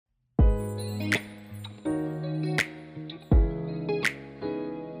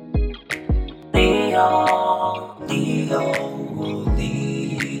Leo, do you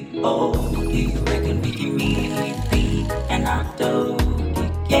reckon we can meet Leonardo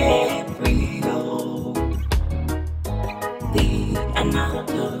DiCaprio?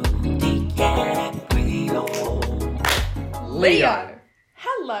 Leonardo DiCaprio. Leo.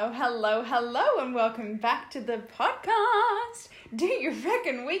 Hello, and welcome back to the podcast. Do you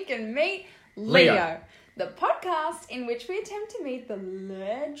reckon we can meet Leo? The podcast in which we attempt to meet the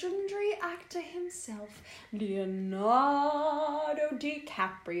legendary actor himself, Leonardo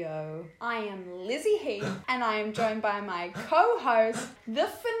DiCaprio. I am Lizzie Heath, and I am joined by my co-host, the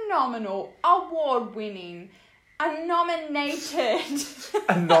phenomenal, award-winning, anointed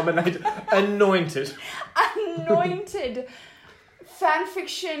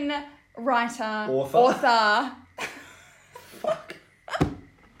fanfiction writer, author. Fuck.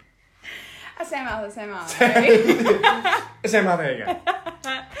 Sam Arthur. Sam Arthur, there you go.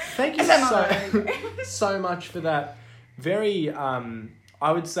 Thank you so much for that very,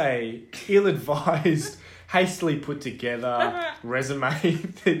 I would say, ill-advised, hastily put together resume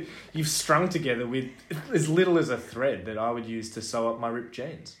that you've strung together with as little as a thread that I would use to sew up my ripped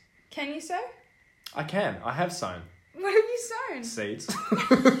jeans. Can you sew? I can. I have sewn. What have you sewn? Seeds.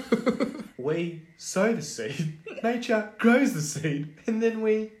 We sow the seed, nature grows the seed, and then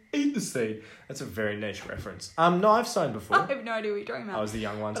we eat the seed. That's a very niche reference. No, I've sewn before. I have no idea what you're talking about. I was the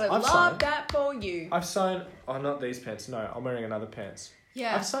young ones. But I I've love sewn. that for you. I've sewn. Oh, not these pants. No, I'm wearing another pants.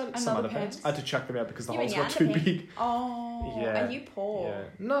 Yeah. I've sewn some other pants. I had to chuck them out because the holes got too big. Oh, Yeah. are you poor? Yeah.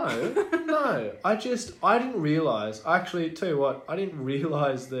 No. I didn't realise. Actually, tell you what, I didn't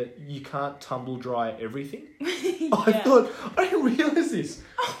realise that you can't tumble dry everything. I didn't realise this.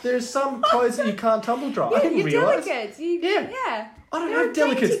 There's some clothes that you can't tumble dry. Yeah, I didn't realise. Delicates. Yeah. I don't have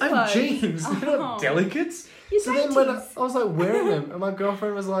delicates. I have jeans. I don't have delicates. So then when I was like wearing them, and my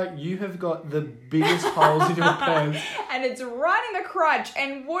girlfriend was like, "You have got the biggest holes in your pants." And it's right in the crotch.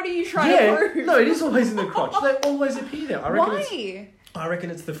 And what are you trying to prove? No, it is always in the crotch. They always appear there. Why? I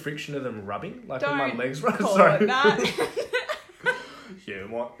reckon it's the friction of them rubbing, like Don't when my legs run. call Sorry. it that. Yeah,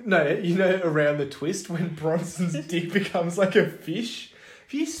 what? No, you know, around the twist when Bronson's dick becomes like a fish.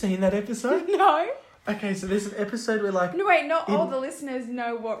 Have you seen that episode? No. Okay, so there's an episode where like... No, wait, not all the listeners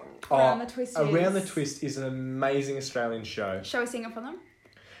know what Around the Twist is. Around the Twist is an amazing Australian show. Shall we sing it for them?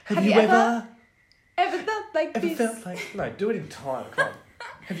 Have you ever felt like this? felt like... No, do it in time, come on.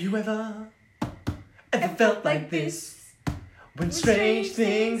 Have you ever felt like this? When strange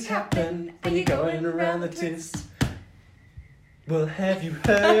things happen when you're going around the twist. Well, have you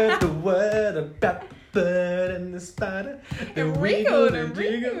heard the word about the bird and the spider? They wiggled and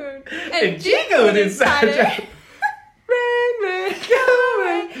jiggled and jiggled inside it. Rain,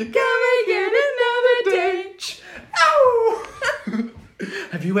 come and get another day. Ow!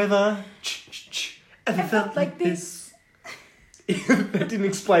 Have you ever felt like this? That didn't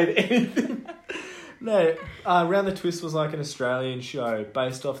explain anything. No, Around the Twist was like an Australian show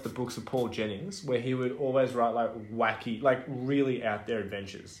based off the books of Paul Jennings, where he would always write like wacky, like really out there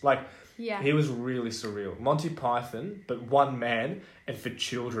adventures. Like, he was really surreal. Monty Python, but one man and for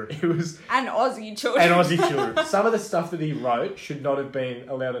children. It was... And Aussie children. Some of the stuff that he wrote should not have been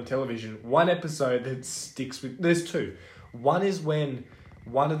allowed on television. One episode that sticks with... There's two. One is when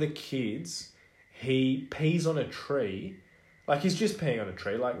one of the kids, he pees on a tree. Like, he's just peeing on a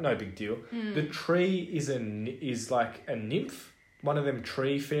tree, like, no big deal. The tree is like a nymph, one of them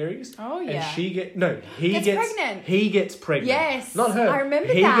tree fairies. Oh, yeah. And he gets pregnant. He gets pregnant. Yes. Not her. I remember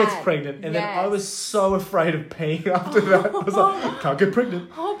that. He gets pregnant. And then I was so afraid of peeing after that. I was like, can't get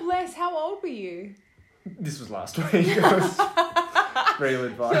pregnant. Oh, bless. How old were you? This was last week. I was real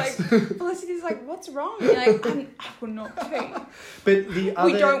advice. Like, Felicity's like, what's wrong? You're like, I will not pee. But the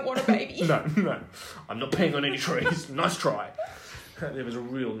other... We don't want a baby. No. I'm not peeing on any trees. Nice try. There was a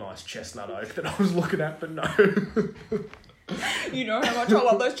real nice chestnut oak that I was looking at, but no. You know how much I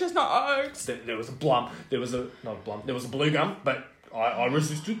love those chestnut oaks. There was a blum. There was a blue gum, but I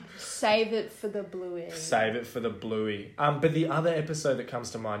resisted. Save it for the bluey. But the other episode that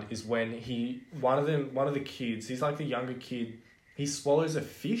comes to mind is when one of the kids, he's like the younger kid, he swallows a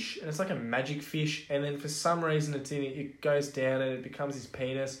fish, and it's like a magic fish, and then for some reason it goes down and it becomes his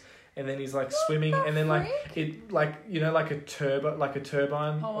penis. And then he's like swimming, and then like it like you know like a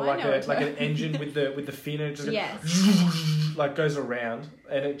turbine or like an engine with the fin, and it just like goes around,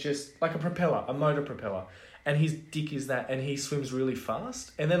 and it just like a motor propeller. And his dick is that, and he swims really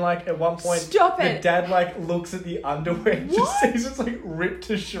fast. And then, like, at one point, the dad, like, looks at the underwear and just sees it's, like, ripped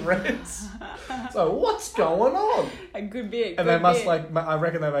to shreds. So, what's going on? A good bit. And they must, like, I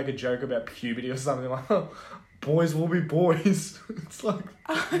reckon they make a joke about puberty or something like, oh, boys will be boys. It's like,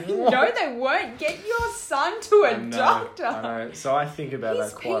 No, they won't. Get your son to a doctor. I know. So I think about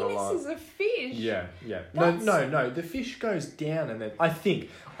His that quite a lot. penis is a fish. Yeah. That's- No. The fish goes down and then... I think...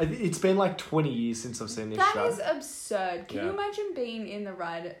 It's been like 20 years since I've seen this That show. is absurd. Can Yeah. you imagine being in the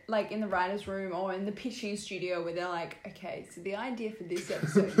writer's room or in the pitching studio where they're like, okay, so the idea for this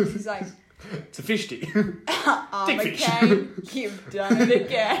episode is he's like, It's a fish stick. fish. okay, you've done it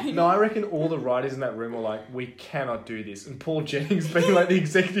again. No, I reckon all the writers in that room were like, we cannot do this. And Paul Jennings, being like the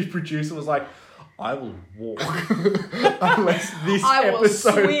executive producer, was like, I will walk unless this I will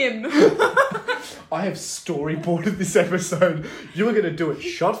episode... swim. I have storyboarded this episode. You are going to do it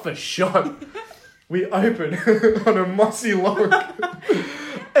shot for shot. We open on a mossy log.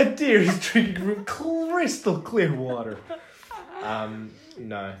 A deer is drinking from crystal clear water.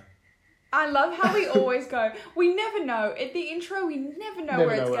 No. I love how we always go, we never know. At the intro, we never know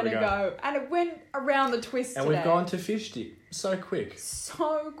where it's going to go. And it went around the twist And today. we've gone to fish stick so quick.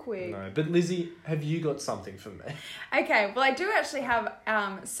 So quick. No, but Lizzie, have you got something for me? Okay, well, I do actually have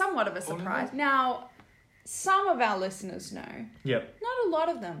somewhat of a surprise. Now, some of our listeners know, Yep. not a lot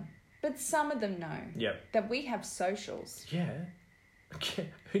of them, but some of them know Yep. that we have socials. Yeah. Okay.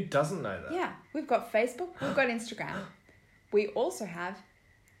 Who doesn't know that? Yeah, we've got Facebook, we've got Instagram. We also have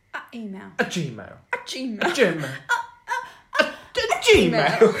an email. A Gmail. A Gmail. A Gmail. A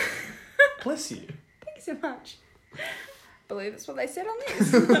Gmail. Bless you. Thank you so much. I believe that's what they said on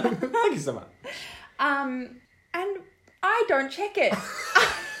this. Thank you so much. And I don't check it.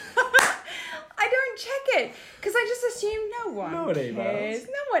 I don't check it because I just assume no one No one cares. emails.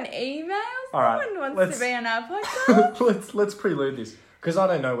 No one emails. All right, No one wants let's- to be on our podcast. let's prelude this because I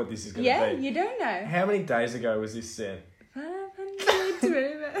don't know what this is going to Yeah, be. you don't know. How many days ago was this said?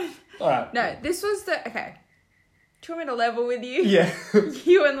 500. All right. No, this was the... Okay. Do you want me to level with you? Yeah.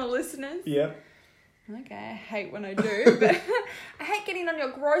 You and the listeners? Yep. Okay, I hate when I do, but I hate getting on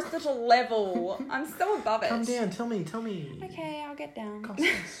your gross little level. I'm so above it. Come down. Tell me. Okay, I'll get down.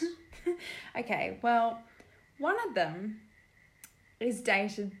 Cosmos. Okay, well, one of them is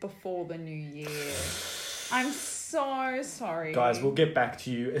dated before the new year. I'm so sorry. Guys, we'll get back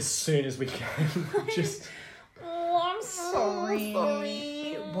to you as soon as we can. Just... Oh, I'm sorry.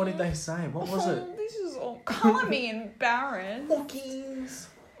 sorry. What did they say? What was it? Oh, this is all calling me embarrassed. Walkies.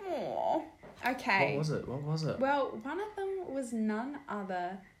 Oh. Okay. What was it? Well, one of them was none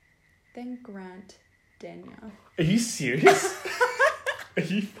other than Grant Denyer. Are you serious? Are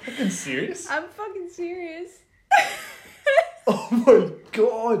you fucking serious? I'm fucking serious. Oh my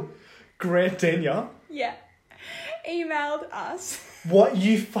god. Grant Denyer? Yeah. Emailed us. What?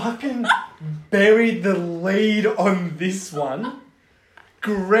 You fucking buried the lead on this one?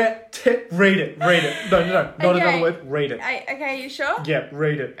 Read it. No. Not Okay. another word. Read it. Okay, you sure? Yeah,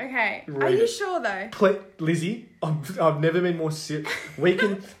 read it. Okay. Are Read you it. sure though? Lizzie, I've never been more serious. We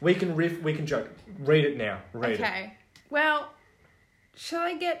can riff, we can joke. Read it now. Read it. Okay. Well, shall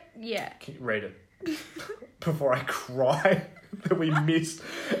I get... Yeah. Read it. Before I cry that we missed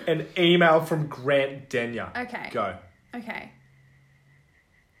an email from Grant Denyer. Okay. Go. Okay.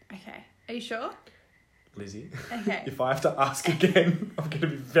 Are you sure? Lizzie. Okay. If I have to ask again, I'm going to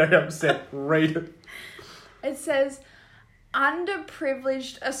be very upset. Read it. It says,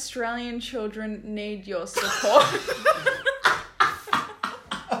 underprivileged Australian children need your support.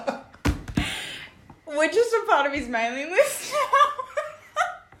 We're just a part of his mailing list now.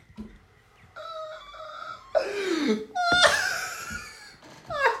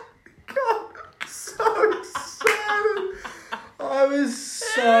 God, I'm so excited. I was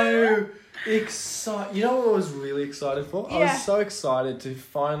so excited. You know what I was really excited for? I Yeah. was so excited to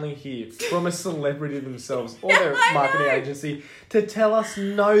finally hear from a celebrity themselves or their I marketing know. agency to tell us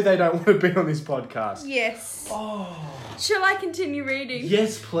no, they don't want to be on this podcast. Yes. Oh, Shall I continue reading?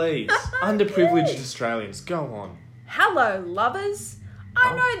 yes, please. Underprivileged Australians, go on. Hello, lovers.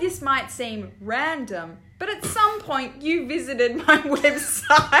 I Oh. know this might seem random, but at some point you visited my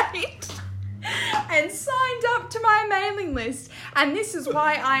website and signed up to my mailing list. And this is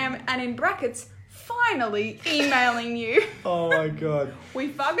why I am, and in brackets, finally emailing you. Oh my god. We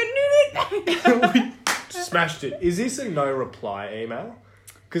fucking did it. We smashed it. Is this a no reply email?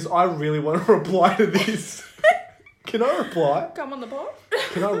 Because I really want to reply to this. Can I reply? Come on the pod.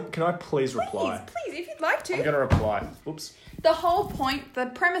 Can I please reply? Please, if you'd like I'm to. going to reply. Oops. The whole point, the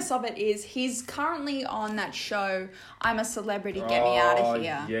premise of it is he's currently on that show, I'm a Celebrity, Get Me Out of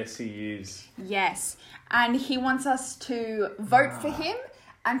Here. Yes, he is. Yes. And he wants us to vote for him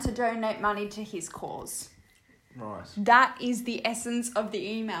and to donate money to his cause. Right. That is the essence of the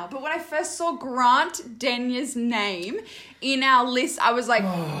email. But when I first saw Grant Denya's name in our list, I was like,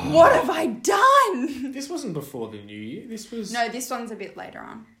 what have I done? This wasn't before the new year. This was... No, this one's a bit later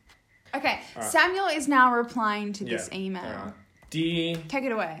on. Okay, All right. Samuel is now replying to this Yeah, email. all right. Dear... Take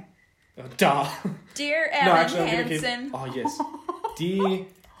it away. Duh. Dear No, Evan actually, I'm going to Hansen. keep... Oh, yes. Dear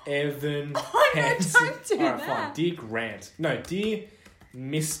Evan Oh, no, Hansen. don't do All right, that. fine. Dear Grant. No, dear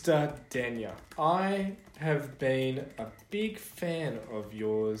Mr. Denya. I have been a big fan of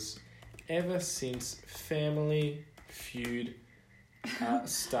yours ever since Family Feud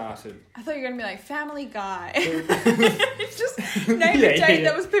started. I thought you were going to be like, Family Guy. Just name a Yeah, date yeah.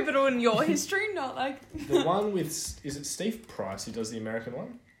 that was pivotal in your history, not like... The one with... Is it Steve Price who does the American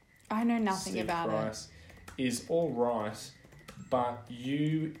one? I know nothing Steve about Price is alright, but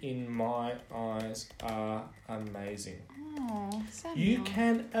you, in my eyes, are amazing. it. Oh, Samuel. You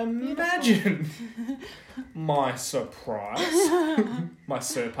can imagine my surprise, my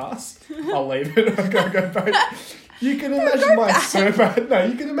surpass. I'll leave it. I'll go back. You can imagine my surpass. No,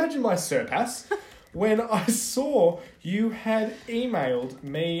 you can imagine my surpass when I saw you had emailed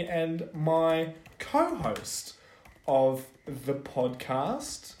me and my co-host of the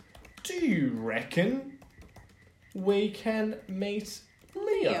podcast. Do you reckon we can meet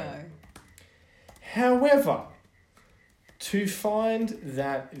Leo? However, to find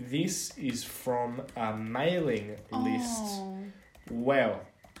that this is from a mailing list, Oh. well,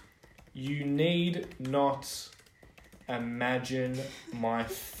 you need not imagine my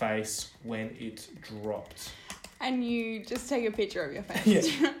face when it dropped. And you just take a picture of your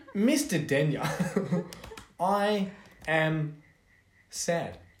face. Yeah. Mr. Denya, I am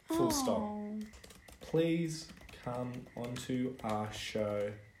sad. Full stop. Oh. Please come onto our show.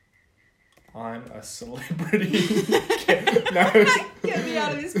 I'm a celebrity. No. Get me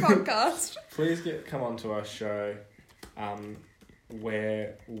out of this podcast. Please come onto our show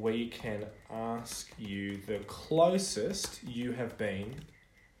where we can ask you the closest you have been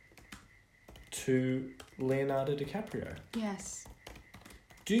to Leonardo DiCaprio. Yes.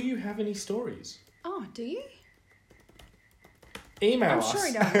 Do you have any stories? Oh, do you? Email I'm us sure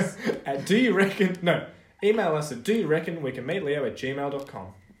he does. at do you reckon... No. Email us at do you reckon we can meet Leo at gmail.com.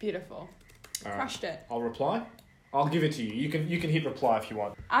 Beautiful. All right. Crushed it. I'll reply. I'll give it to you. You can hit reply if you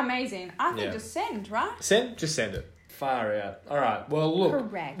want. Amazing. I think Yeah. just send, right? Send? Just send it. Far out. All right. Well, look.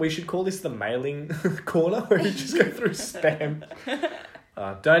 Correct. We should call this the mailing corner where you just go through spam.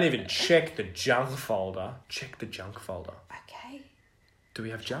 Don't even check the junk folder. Check the junk folder. Okay. Do we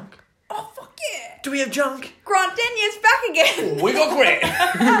have junk? Oh, fuck yeah. Do we have junk? Grant Denya's back again. We got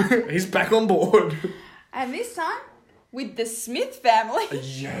Grant. He's back on board. And this time, with the Smith family.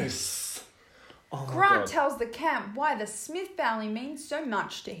 Yes. Oh my Grant God. tells the camp why the Smith family means so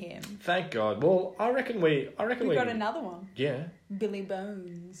much to him. Thank God. Well, I reckon we We've got another one. Yeah. Billy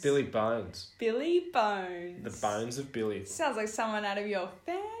Bones. Billy Bones. Billy Bones. The bones of Billy. Sounds like someone out of your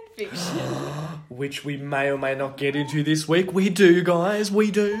fan fiction. Which we may or may not get into this week. We do, guys.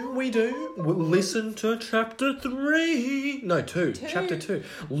 We do. We'll listen to chapter 3. No, 2. Two. Chapter 2.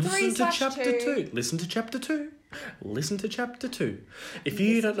 Listen to 3/2. chapter 2. Listen to chapter 2. Listen to chapter 2. If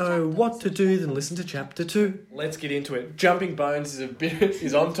you Listen don't to know chapter, what listen to to do, chapter. then listen to chapter 2. Let's get into it. Jumping Bones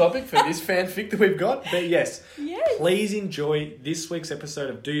is on topic for this fanfic that we've got. But yes, Yes. please enjoy this week's episode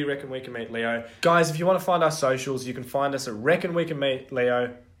of Do You Reckon We Can Meet Leo? Guys, if you want to find our socials, you can find us at Reckon We Can Meet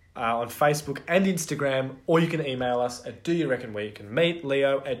Leo on Facebook and Instagram, or you can email us at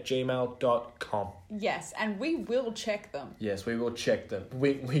doyoureckonwecanmeetleo@gmail.com. Yes, and we will check them. Yes, we will check them.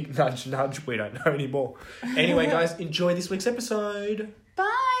 We nudge, nudge, we don't know anymore. Anyway, guys, enjoy this week's episode. Bye.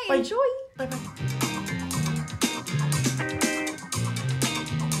 Bye. Enjoy. Bye-bye.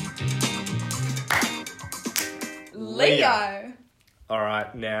 Leo. All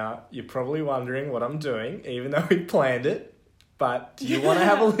right, now you're probably wondering what I'm doing, even though we planned it. But do you want to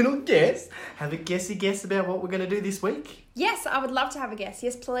have a little guess? Have a guessy guess about what we're going to do this week? Yes, I would love to have a guess.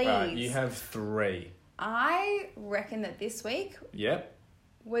 Yes, please. Right, you have 3. I reckon that this week Yep.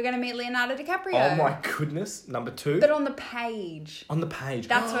 we're going to meet Leonardo DiCaprio. Oh my goodness. Number 2. But on the page. On the page.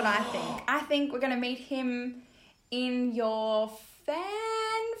 That's what I think. I think we're going to meet him in your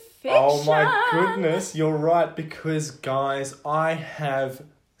fan fiction. Oh my goodness, you're right, because guys, I have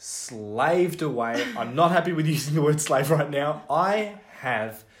slaved away. I'm not happy with using the word slave right now. I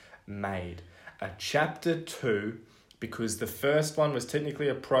have made a chapter 2, because the first one was technically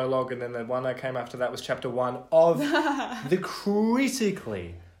a prologue, and then the one that came after that was chapter 1 of the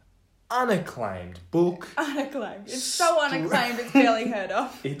critically unacclaimed book. Unacclaimed. It's so unacclaimed, it's barely heard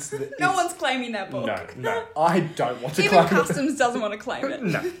of. No one's claiming that book. No, I don't want to Even claim Customs doesn't want to claim it.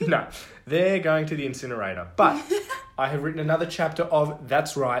 it. No. They're going to the incinerator. But I have written another chapter of,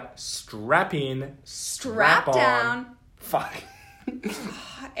 that's right, strap in, strap on. Down. Fuck.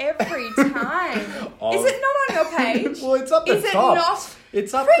 Every time. Oh. Is it not on your page? Well, it's up the Is top. it not?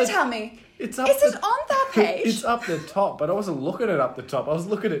 It's up Free the tummy. It's up Is the, it on that page? It's up the top, but I wasn't looking at up the top. I was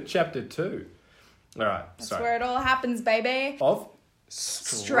looking at chapter 2. All right, That's where it all happens, baby. Of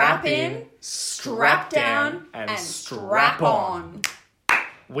Strap in, strap down, and strap on.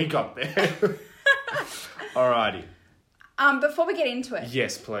 We got there. Alrighty. Before we get into it,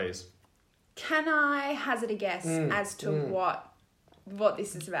 Yes, please. can I hazard a guess as to what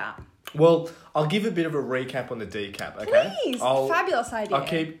this is about? Well, I'll give a bit of a recap on the decap, okay? Please, fabulous idea. I'll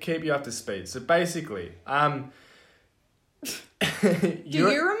keep you up to speed. So basically, Do you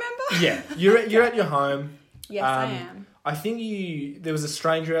remember? Yeah, you're at your home. Yes, I am. I think there was a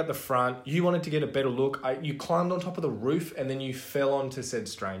stranger at the front. You wanted to get a better look. You climbed on top of the roof and then you fell onto said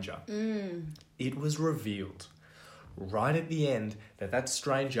stranger. It was revealed right at the end that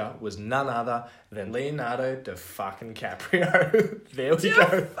stranger was none other than Leonardo DiCaprio. There we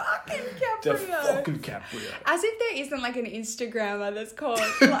go. DiCaprio. As if there isn't like an Instagrammer that's called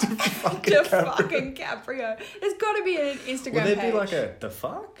like, DiCaprio. There's got to be an Instagram Would there page. be like a the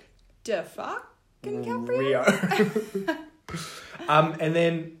fuck? DiCaprio? Rio. And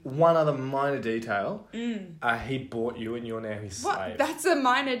then one other minor detail. He bought you and you're now his slave. What? That's a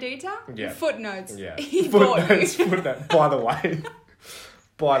minor detail? Yeah. Footnotes. Yeah. He bought you. Footnote.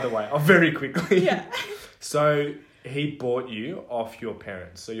 By the way, very quickly. Yeah. So he bought you off your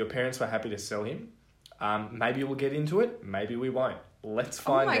parents. So your parents were happy to sell him. Maybe we'll get into it. Maybe we won't. Let's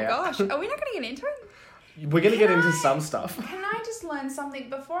find out. Oh my gosh. Are we not going to get into it? We're going to get into some stuff. Can I just learn something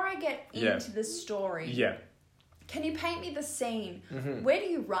before I get Yeah. into the story? Yeah. Can you paint me the scene? Mm-hmm. Where do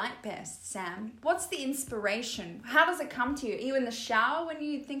you write best, Sam? What's the inspiration? How does it come to you? Are you in the shower when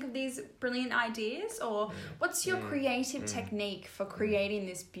you think of these brilliant ideas? Or what's your creative technique for creating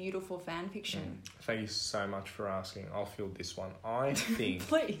this beautiful fan fiction? Thank you so much for asking. I'll field this one. I think...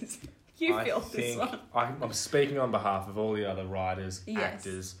 Please, you field this one. I'm speaking on behalf of all the other writers, Yes.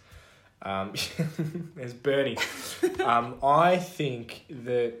 actors. There's Bernie. I think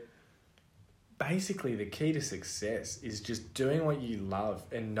that basically the key to success is just doing what you love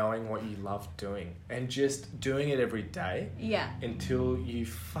and knowing what you love doing and just doing it every day Yeah. until you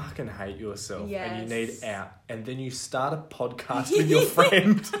fucking hate yourself and you need Yes. out. And then you start a podcast with your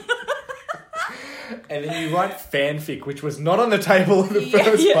friend. And then you write fanfic, which was not on the table in the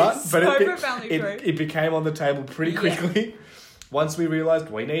first part, but so profoundly true. it became on the table pretty quickly. Once we realised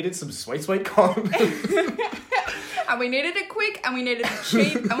we needed some sweet content. And we needed it quick, and we needed it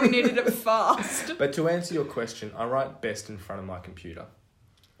cheap, and we needed it fast. But to answer your question, I write best in front of my computer.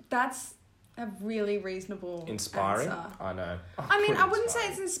 That's a really reasonable Inspiring? answer. I know. I mean, Pretty I wouldn't say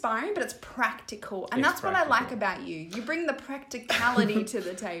inspiring. it's inspiring, but it's practical. And It's that's what I like practical. about you. You bring the practicality to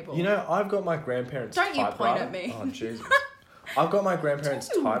the table. You know, I've got my grandparents' Don't you point typewriter. at me. Oh, Jesus. I've got my grandparents'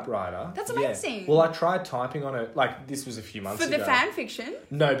 Dude, typewriter. that's Yeah. amazing. Well, I tried typing on it, like, this was a few months For ago. the fan fiction?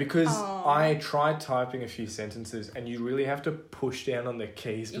 No, because Oh. I tried typing a few sentences and you really have to push down on the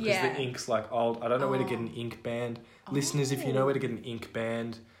keys because Yeah. the ink's like old. I don't know where to get an ink band. Listeners, if you know where to get an ink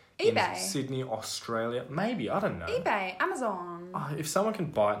band in eBay. Sydney, Australia, maybe, I don't know. eBay, Amazon. Oh, if someone can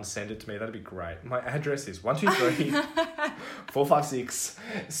buy it and send it to me, that'd be great. My address is 123 456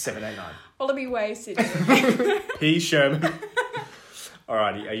 789. Will it be wasted? P. Sherman.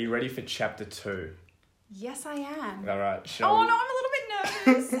 Alrighty, are you ready for chapter 2? Yes, I am. Alright, shall Oh we? no, I'm a little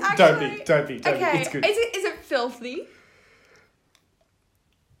bit nervous. Actually. Don't be. Okay, It's good. is it filthy?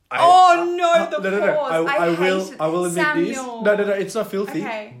 I- No, the pause. I hate it. I will admit Samuel. this. No, it's not filthy.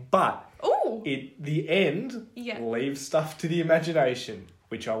 Okay. But Ooh. the end Yeah. leaves stuff to the imagination,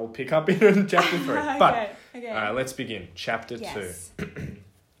 which I will pick up in chapter 3. But okay. let's begin. Chapter Yes. 2.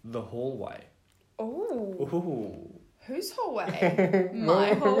 The hallway. Ooh. Ooh. Whose hallway?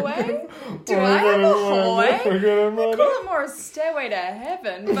 My hallway? Do I have a hallway? I call it more a stairway to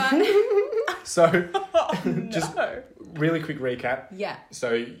heaven, but So, no. just really quick recap. Yeah.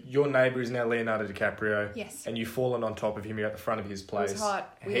 So your neighbour is now Leonardo DiCaprio. Yes. And you've fallen on top of him. You're at the front of his place.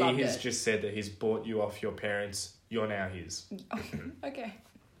 hot. We he loved has it. just said that he's bought you off your parents. You're now his. Okay.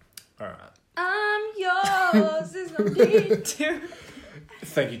 All right. I'm yours. There's no need to.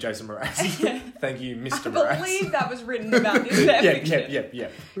 Thank you, Jason Mraz. Thank you, Mr. I Mraz. believe that was written about this fanfiction. Yeah.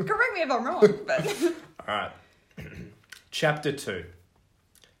 Correct me if I'm wrong, but All right. Chapter 2.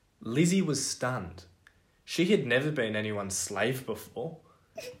 Lizzie was stunned. She had never been anyone's slave before.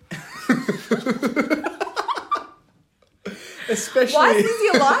 Especially... Why is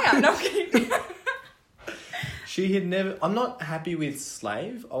Lizzie a liar? No, I'm kidding. She had never... I'm not happy with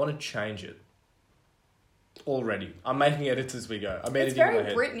slave. I want to change it. Already. I'm making edits as we go. I'm It's editing in my very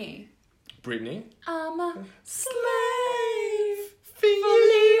head. Britney. Britney? I'm a Slave for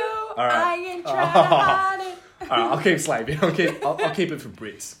Leo. All right. I ain't trying to hide it. Alright, I'll keep slaving. I'll keep it for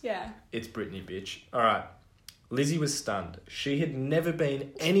Brits. Yeah. It's Britney, bitch. Alright. Lizzie was stunned. She had never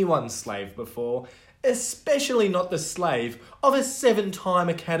been anyone's slave before, especially not the slave of a 7-time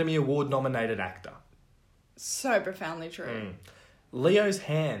Academy Award nominated actor. So profoundly true. Leo's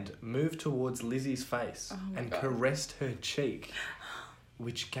hand moved towards Lizzie's face my and God. caressed her cheek,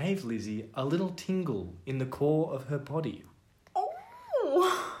 which gave Lizzie a little tingle in the core of her body.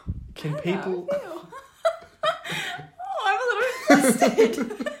 Oh. Can I people... feel. Oh, I'm a little bit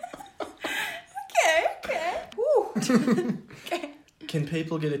flustered. Okay. Woo. Okay. Can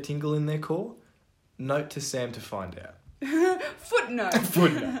people get a tingle in their core? Note to Sam to find out. Footnote.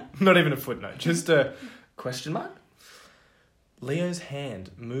 Footnote. Not even a footnote. Just a question mark. Leo's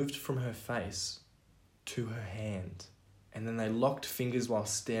hand moved from her face to her hand, and then they locked fingers while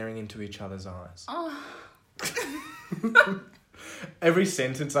staring into each other's eyes. Oh. Every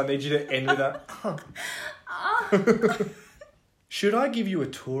sentence I need you to end with a... Should I give you a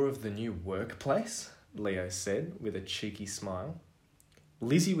tour of the new workplace? Leo said with a cheeky smile.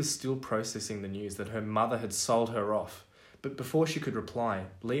 Lizzie was still processing the news that her mother had sold her off, but before she could reply,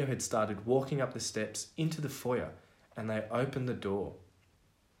 Leo had started walking up the steps into the foyer, and they opened the door.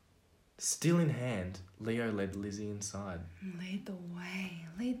 Still in hand, Leo led Lizzie inside. Lead the way.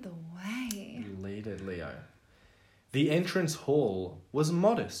 Lead the way. You lead it, Leo. The entrance hall was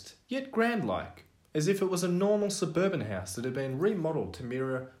modest, yet grand-like, as if it was a normal suburban house that had been remodeled to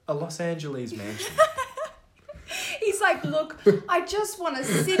mirror a Los Angeles mansion. He's like, look, I just want a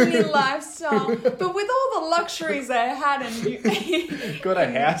Sydney lifestyle, but with all the luxuries I had in Got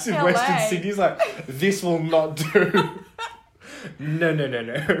a house in LA. Western Sydney. He's like, this will not do. No.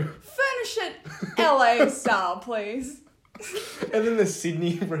 Furnish it LA style, please. And then the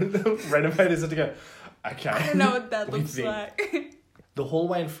Sydney renovators had to go, okay. I don't know what that we looks think. like. The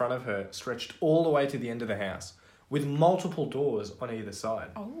hallway in front of her stretched all the way to the end of the house, with multiple doors on either side.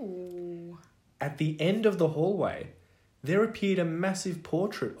 Oh. At the end of the hallway, there appeared a massive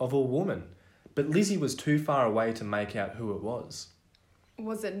portrait of a woman, but Lizzie was too far away to make out who it was.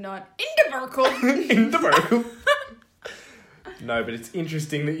 Was it not Inderberkel? In the Merkle. No, but it's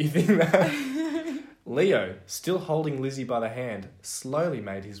interesting that you think that. Leo, still holding Lizzie by the hand, slowly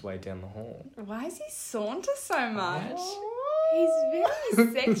made his way down the hall. Why does he saunter so much? Oh. He's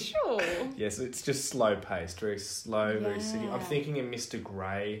very sexual. Yes, it's just slow paced, very slow, very city. I'm Yeah. thinking of Mr.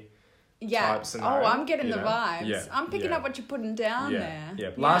 Grey. Yeah. Type scenario, Oh, I'm getting you the know? vibes. Yeah, I'm picking yeah. up what you're putting down there.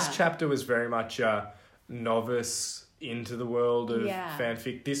 Yeah. Last chapter was very much novice into the world of Yeah.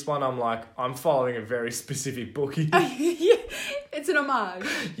 fanfic. This one, I'm following a very specific bookie. Yeah, it's an homage.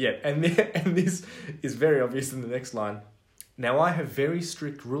 Yeah, and this is very obvious in the next line. Now, I have very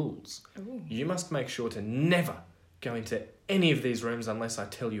strict rules. Ooh. You must make sure to never go into any of these rooms unless I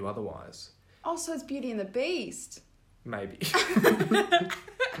tell you otherwise. Also, it's Beauty and the Beast. Maybe.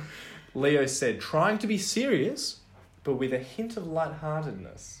 Leo said, trying to be serious, but with a hint of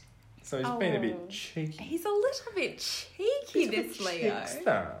lightheartedness. So he's been a Oh. bit cheeky. He's a little bit cheeky, this Leo.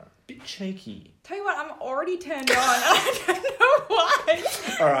 Trickster. Bit cheeky. Tell you what, I'm already turned on. I don't know why.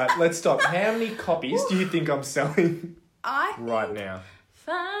 All right, let's stop. How many copies do you think I'm selling I right now?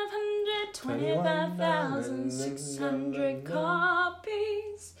 525,600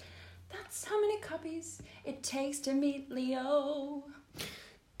 copies. That's how many copies it takes to meet Leo.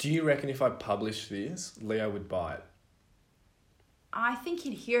 Do you reckon if I published this, Leo would buy it? I think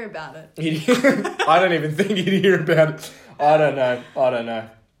he'd hear about it. I don't even think he'd hear about it. I don't know.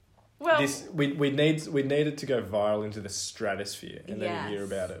 Well, We'd need it to go viral into the stratosphere and then he'd hear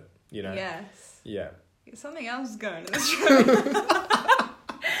Yes. about it. You know? yes. Yeah. Something else is going in this room.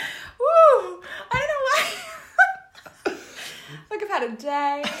 Woo! I don't know why. Look, I've had a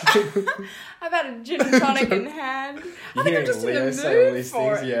day. I've had a gin and tonic in hand. I think I'm just in the mood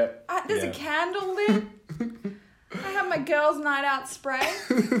for it. Yeah. There's a candle lit. I have my girls' night out spray.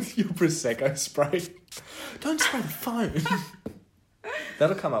 Your Prosecco spray. Don't spray the phone.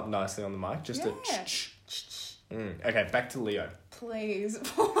 That'll come up nicely on the mic. Just Yeah. a Okay, back to Leo. Please,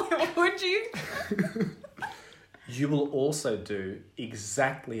 would you? You will also do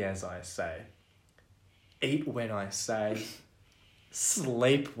exactly as I say. Eat when I say.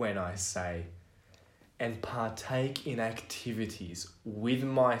 Sleep when I say. And partake in activities with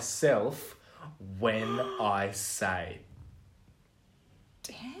myself when I say.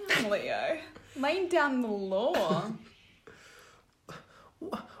 Damn, Leo. Laying down the law.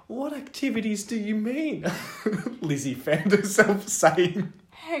 What activities do you mean? Lizzie found herself saying.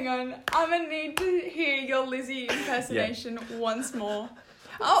 Hang on. I'm going to need to hear your Lizzie impersonation once more.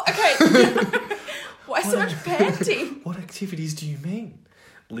 Oh, okay. Why so much panting? What activities do you mean?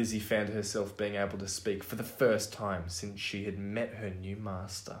 Lizzie found herself being able to speak for the first time since she had met her new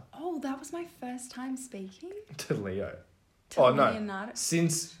master. Oh, that was my first time speaking? To Leo. To Oh, no. Leonardo.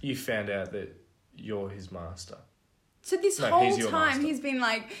 Since you found out that you're his master. So this No, whole he's your time master. he's been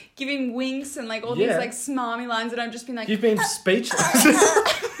like giving winks and like all these Yeah. like smarmy lines, and I've just been like, You've been speechless.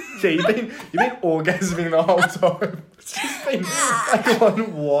 Yeah, you've been orgasming the whole time. It's just been like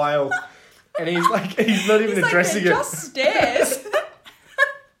one wild. And he's not even he's addressing like, it. just stairs.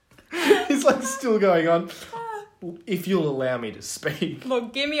 He's like still going on. If you'll allow me to speak.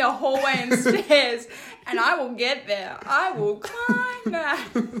 Look, give me a hallway and stairs, and I will get there. I will climb that.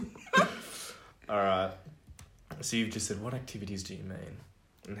 All right. So you've just said, what activities do you mean?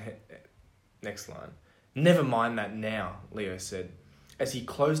 And next line. Never mind that now, Leo said. As he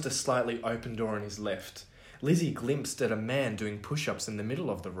closed a slightly open door on his left, Lizzie glimpsed at a man doing push-ups in the middle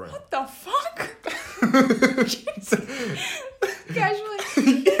of the room. What the fuck?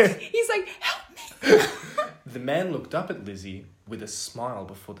 Casually. Yeah. He's like, help me. The man looked up at Lizzie with a smile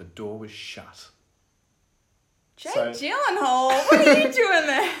before the door was shut. Jake So- Gyllenhaal, what are you doing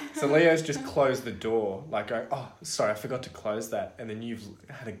there? So Leo's just closed the door, like going, oh, sorry, I forgot to close that. And then you've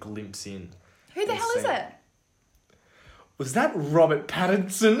had a glimpse in. Who the and hell is seen- it? Was that Robert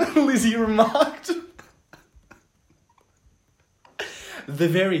Pattinson? Lizzie remarked. The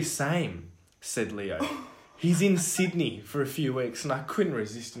very same, said Leo. He's in Sydney for a few weeks and I couldn't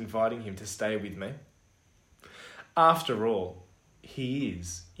resist inviting him to stay with me. After all, he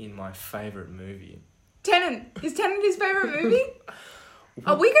is in my favourite movie. Tenet. Is Tenet his favourite movie?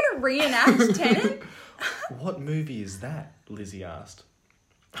 Are we going to reenact Tenet? What movie is that? Lizzie asked.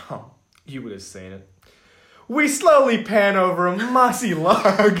 Oh, you would have seen it. We slowly pan over a mossy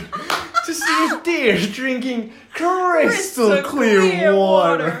log to see a deer drinking crystal clear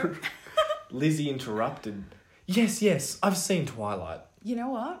water. Lizzie interrupted. Yes, I've seen Twilight. You know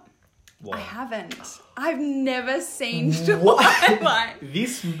what? What? I haven't. I've never seen What? Twilight.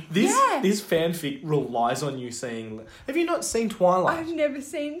 This Yeah. this fanfic relies on you saying. Have you not seen Twilight? I've never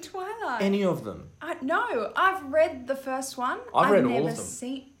seen Twilight. Any of them? No, I've read the first one. I've read all never of them.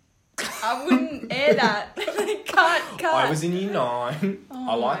 Seen... I wouldn't air that. Cut. I was in year 9. Oh,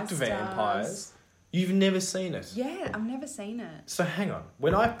 I liked my vampires. stars. You've never seen it. Yeah, I've never seen it. So hang on.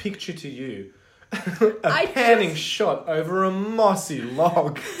 When I picture to you I panning shot over a mossy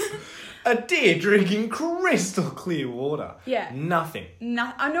log, a deer drinking crystal clear water. Yeah. Nothing.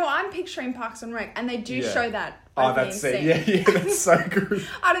 No, I know. I'm picturing Parks and Rec, and they do Yeah. show that. Oh, being that's seen. it. Yeah, that's so good.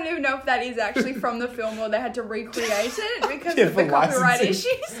 I don't even know if that is actually from the film or they had to recreate it because Yeah, of the for copyright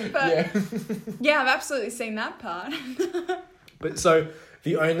licensing. issues. But Yeah. yeah, I've absolutely seen that part. But so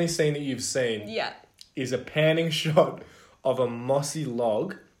the only scene that you've seen Yeah. is a panning shot of a mossy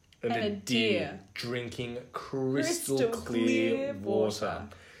log and And a a deer deer. drinking crystal Crystal clear clear water. water.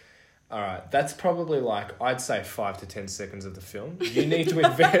 All right, that's probably like, I'd say 5 to 10 seconds of the film. You need to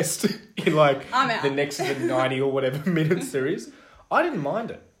invest in like I'm out. the next 90 or whatever minutes there is. I didn't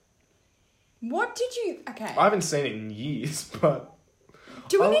mind it. What did you... Okay. I haven't seen it in years, but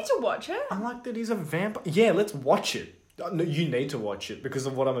Do we I- need to watch it? I like that he's a vampire. Yeah, let's watch it. No, you need to watch it because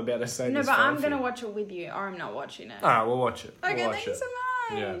of what I'm about to say. in No, this but I'm fanfic. going to watch it with you or I'm not watching it. All right, we'll watch it. Okay, we'll watch thank you it. so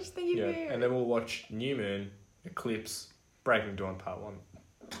much. Yeah, Thank you. yeah. And then we'll watch New Moon, Eclipse, Breaking Dawn Part 1,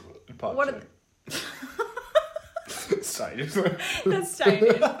 and Part What 2. Sorry, just That's staying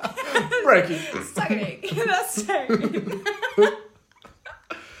in. Breaking. Staying. That's staying in.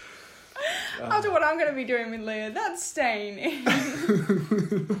 After what I'm going to be doing with Leah, that's staying in.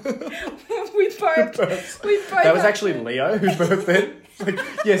 we both That was have actually to- Leo who birthed it. Like,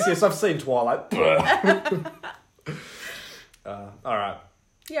 yes, I've seen Twilight. All right.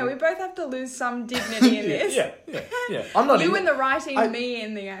 Yeah, we both have to lose some dignity in this. Yeah. I'm not You in in the writing, I- me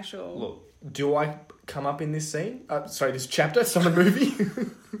in the actual... Look, do I come up in this scene? Sorry, this chapter, summer movie?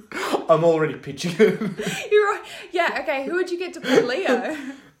 I'm already pitching it. You're right. Yeah, okay, who would you get to play Leo?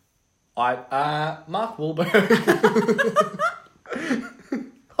 Mark Wahlberg.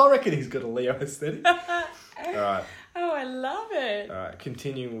 I reckon he's got a Leo aesthetic. All right. Oh, I love it. All right,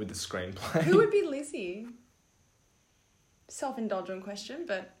 continuing with the screenplay. Who would be Lizzie? Self-indulgent question,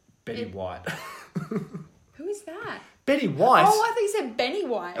 but... Betty White. Who is that? Betty White? Oh, I thought you said Benny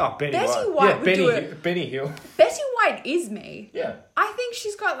White. Oh, Betty Betty White. White Yeah, would Benny, do it. Benny Hill. Betty White is me. Yeah. I think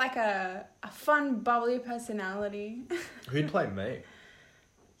she's got like a fun, bubbly personality. Who'd play me?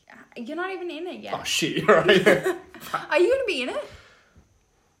 You're not even in it yet. Oh, shit, you're right. Are you going to be in it?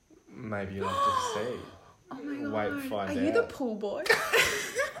 Maybe you'll have to see. Oh my god. Wait and find Are out. you the pool boy?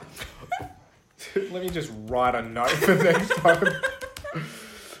 Let me just write a note for next time.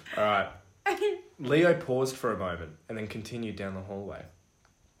 All right. Leo paused for a moment and then continued down the hallway.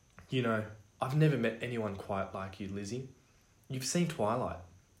 You know, I've never met anyone quite like you, Lizzie. You've seen Twilight.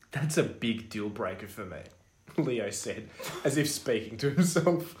 That's a big deal breaker for me, Leo said, as if speaking to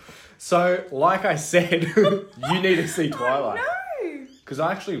himself. So, like I said, you need to see Twilight. Oh, no. Because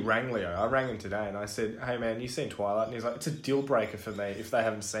I actually rang Leo. I rang him today and I said, hey man, you seen Twilight? And he's like, it's a deal breaker for me if they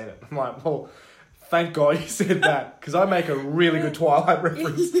haven't seen it. I'm like, well, thank God you said that, because I make a really good Twilight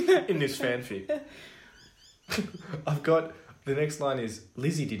reference in this fanfic. I've got, the next line is,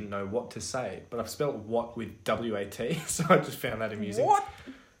 Lizzie didn't know what to say, but I've spelt what with W-A-T, so I just found that amusing. What?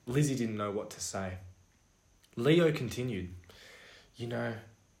 Lizzie didn't know what to say. Leo continued, you know...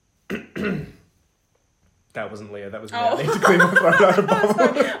 That wasn't Leo, that was me. Oh. I need to clear my throat out of bubble.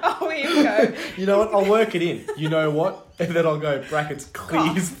 Oh, here we go. You know what? I'll work it in. You know what? And then I'll go brackets,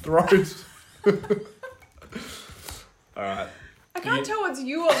 clear his throat. Alright. I can't tell what's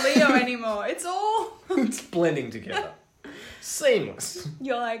you or Leo anymore. It's all... It's blending together. Seamless.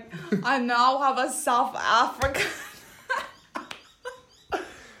 You're like, I now have a South African.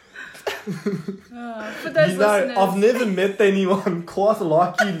 For those You know, listeners. I've never met anyone quite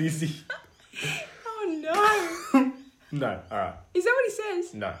like you, Lizzie. Oh no. No, alright. Is that what he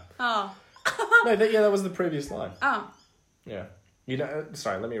says? No. Oh. No, that was the previous line. Oh. Yeah. You know,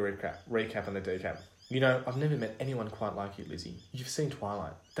 sorry, let me recap on the decap. You know, I've never met anyone quite like you, Lizzie. You've seen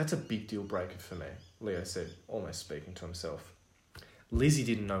Twilight. That's a big deal breaker for me, Leo said, almost speaking to himself. Lizzie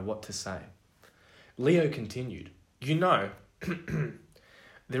didn't know what to say. Leo continued, you know,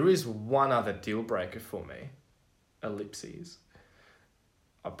 there is one other deal breaker for me. Ellipses.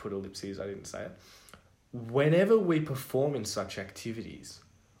 I put ellipses, I didn't say it. Whenever we perform in such activities,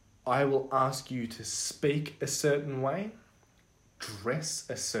 I will ask you to speak a certain way, dress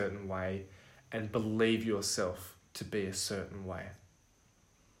a certain way, and believe yourself to be a certain way.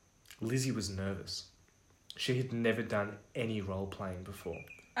 Lizzie was nervous. She had never done any role-playing before.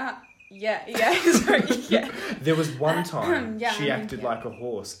 Yeah. Sorry, yeah. There was one time Yeah, she acted like a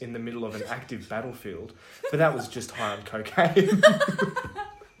horse in the middle of an active battlefield, but that was just high on cocaine.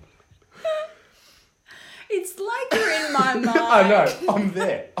 It's like you're in my mind. I know. I'm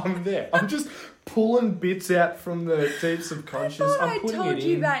there. I'm just pulling bits out from the deep subconscious. I thought I'm putting I told it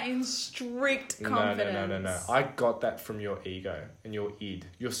you in. that in strict confidence. No. I got that from your ego and your id.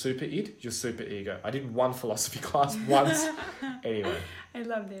 Your super id, your super ego. I did one philosophy class once. Anyway. I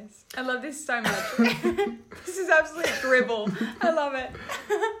love this. I love this so much. This is absolute dribble. I love it.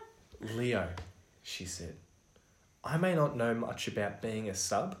 Leo, she said, I may not know much about being a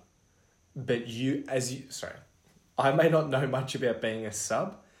sub, but I may not know much about being a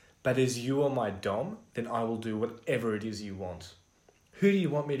sub, but as you are my dom, then I will do whatever it is you want. Who do you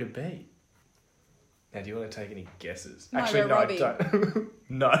want me to be? Now, do you want to take any guesses? Margot Robbie. Don't.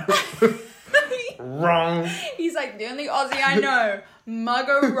 No. Wrong. He's like, the only Aussie I know,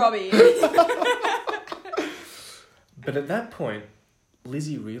 Margot Robbie. But at that point,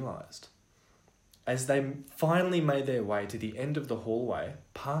 Lizzie realised, as they finally made their way to the end of the hallway,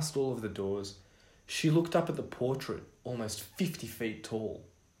 past all of the doors, she looked up at the portrait, almost 50 feet tall.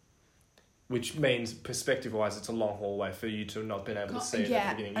 Which means, perspective-wise, it's a long hallway for you to not been able to see it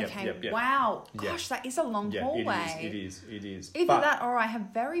at the beginning. Okay. Yep. Wow. Yeah. Gosh, that is a long Yeah, hallway. it is. Either But that or I have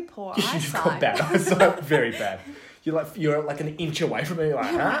very poor eyesight. you've got bad eyesight, very bad. You're like an inch away from me, you're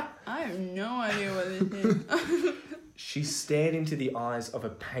like, huh? I have no idea what this is. She stared into the eyes of a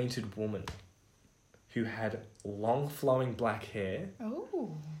painted woman who had long flowing black hair,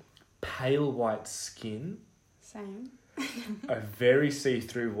 Oh. pale white skin, Same. a very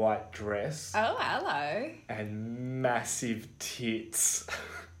see-through white dress, Oh, hello. and massive tits.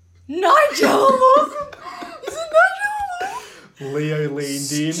 Nigel Lawson! Is it Nigel Lawson? Leo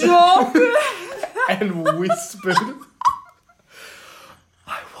leaned in Stop it! and whispered,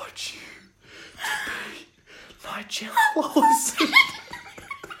 I want you to be Nigel Lawson.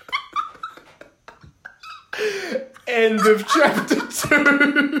 End of chapter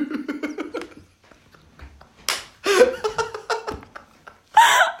 2.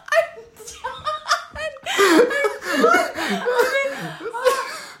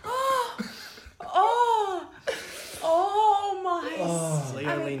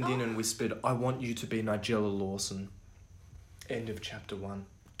 Leo leaned in and whispered, I want you to be Nigella Lawson. End of chapter 1.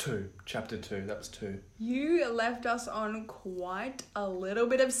 2. Chapter 2. That was 2. You left us on quite a little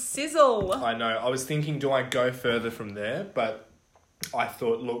bit of sizzle. I know. I was thinking, do I go further from there? But I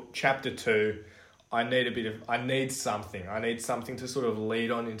thought, look, chapter 2, I need something. I need something to sort of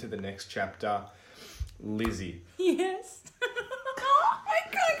lead on into the next chapter. Lizzie. Yes. I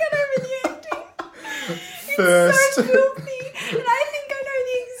can't get over the ending. First. It's so filthy. And I think I know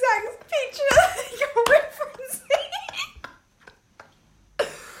the exact picture that you're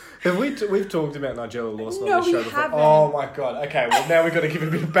referencing. We've talked about Nigella Lawson No, on the show we before. haven't. Oh my god. Okay, well now we've got to give it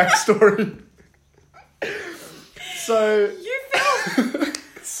a bit of backstory. So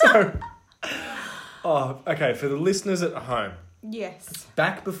okay, for the listeners at home, Yes.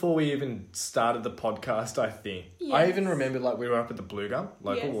 back before we even started the podcast, I think, I even remember like we were up at the Blue Gum,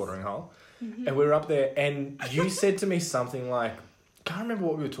 local Yes. watering hole, and we were up there and you said to me something like, can't remember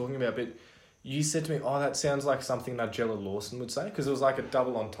what we were talking about, but you said to me, oh, that sounds like something Nigella Lawson would say, because it was like a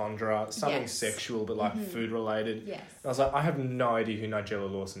double entendre, something Yes. sexual but like food related. Yes. And I was like, I have no idea who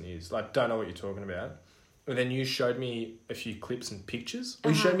Nigella Lawson is. Like, don't know what you're talking about. And then you showed me a few clips and pictures.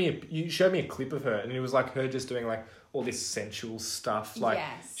 Or you showed me a clip of her, and it was like her just doing like all this sensual stuff. Like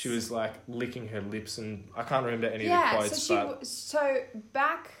Yes. she was like licking her lips, and I can't remember any of the Yeah, quotes. so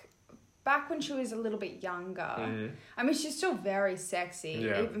back when she was a little bit younger, I mean, she's still very sexy,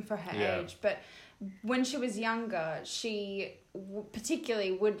 Yeah. even for her Yeah. age, but when she was younger, she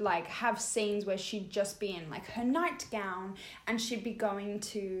particularly would like have scenes where she'd just be in like her nightgown and she'd be going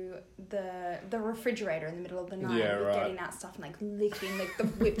to the refrigerator in the middle of the night Yeah, and right. getting out stuff and like licking like the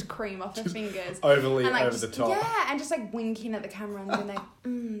whipped cream off her fingers. overly And, like, over the top. Yeah, and just like winking at the camera and being like,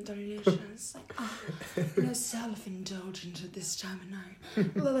 delicious. Like, oh, no self-indulgent at this time of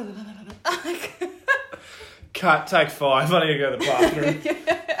night. Blah, blah, blah, blah, blah, blah. Like, Cut, take 5. I need to go to the bathroom.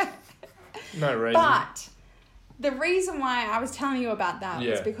 No reason. but the reason why I was telling you about that was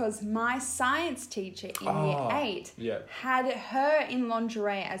Yeah. because my science teacher in year 8 yeah. had her in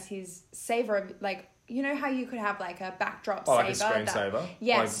lingerie as his saver of, like, you know how you could have like a backdrop Oh, saver? like a screensaver?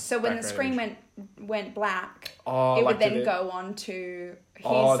 Yes, Like so when the background screen went black, Oh, it like would then the go on to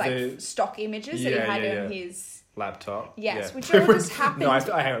his the stock images that he Yeah, had yeah, in yeah. his... laptop. Yes, Yeah. which all just happened. No,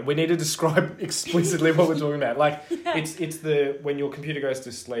 hang on. We need to describe explicitly what we're talking about. Like, it's the when your computer goes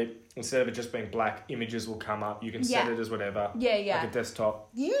to sleep, instead of it just being black, images will come up. You can set Yeah. it as whatever. Yeah, yeah. Like a desktop.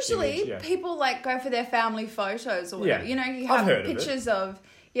 Usually, image, yeah. people like go for their family photos or whatever. Yeah. You know, you I've have heard of it. pictures of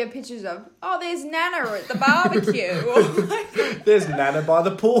oh, there's Nana at the barbecue. Or like, There's Nana by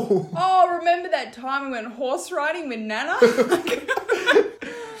the pool. oh, remember that time we went horse riding with Nana?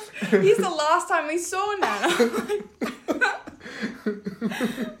 Here's the last time we saw Nana.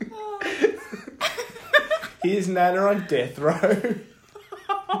 Here's Nana on death row.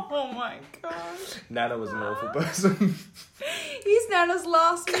 Oh my gosh. Nana was an awful person. Here's Nana's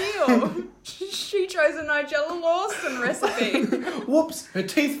last meal. She chose a Nigella Lawson recipe. Whoops, her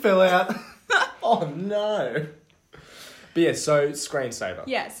teeth fell out. Oh no. But yeah, so screensaver.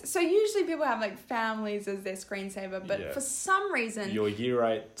 Yes. So usually people have like families as their screensaver, but Yeah. for some reason, Your year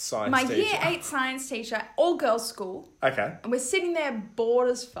 8 science my teacher. year 8 science teacher, all girls school, Okay. and we're sitting there bored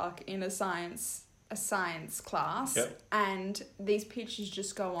as fuck in a science class, Yep. and these pictures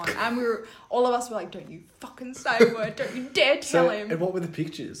just go on, and all of us were like, don't you fucking say a word, don't you dare tell him. And what were the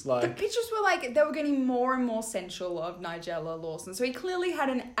pictures? The Like, pictures were like, they were getting more and more sensual of Nigella Lawson. So he clearly had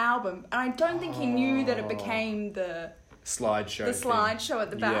an album, and I don't think he knew that it became the slideshow. thing. slideshow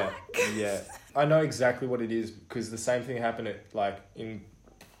at the back. Yeah. I know exactly what it is because the same thing happened at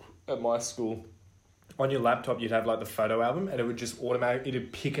my school. On your laptop, you'd have like the photo album, and it would just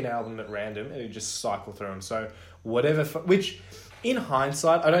it'd pick an album at random, and it'd just cycle through them. So whatever, which in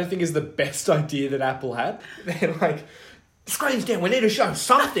hindsight, I don't think is the best idea that Apple had. They're like, screen's down, we need to show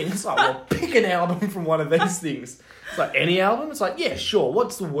something. It's like, well, pick an album from one of these things. It's like, any album? It's like, yeah, sure.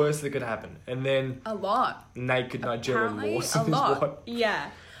 What's the worst that could happen? And then A lot. naked Nigella Apparently, Lawson a lot. is what. Yeah.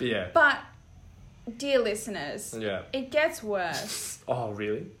 Yeah. But, dear listeners, Yeah. it gets worse. Oh,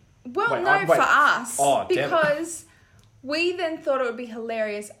 really? Well, Wait, no, wait. for us. Oh, damn it. because we then thought it would be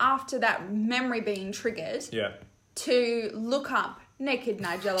hilarious after that memory being triggered Yeah. to look up naked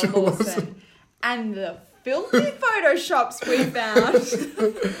Nigella Lawson and the filthy photoshops we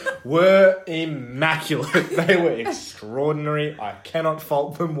found. Were immaculate. They were extraordinary. I cannot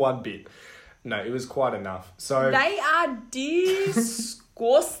fault them one bit. No, it was quite enough. So, They are disgusting.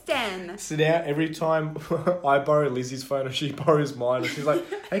 so now every time I borrow Lizzie's phone or she borrows mine, and she's like,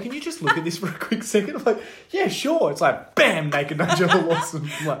 hey, can you just look at this for a quick second? I'm like, yeah, sure. It's like, bam, naked Nigella Lawson.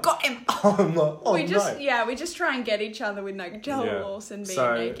 I'm like, Got him. I'm like, oh we just no. we just try and get each other with Nigella Yeah. Lawson being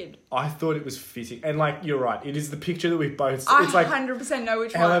So, naked. I thought it was fitting. And like, you're right. It is the picture that we both... I It's like, 100% know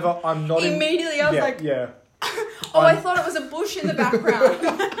which one. however, I'm not... Immediately I was yeah, like, Yeah. oh, I thought it was a bush in the background.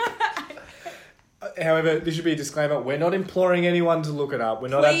 I'm- However, this should be a disclaimer. We're not imploring anyone to look it up. We're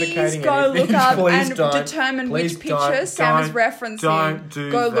not Please advocating go anything. look up Please and don't. determine Please which picture Sam is referencing. Don't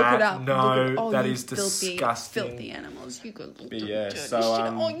do go that. look it up. No, look it, that you is disgusting. Filthy animals. You go look But at yeah, dirty so, shit.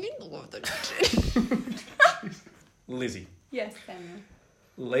 Oh, you love the shit. Lizzie, Yes, Samuel.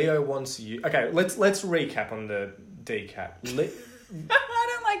 Leo wants you... Okay, let's recap on the decap. I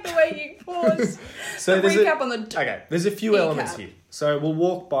don't like the way you pause. So The there's recap on the Okay, there's a few decap. elements here. So we'll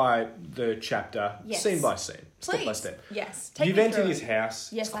walk by the chapter, Yes. scene by scene, step by Please. step. Yes. Take You've me entered through his it.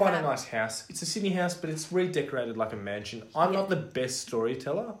 house. Yes, It's I quite a have. nice house. It's a Sydney house, but it's redecorated like a mansion. I'm Yeah. not the best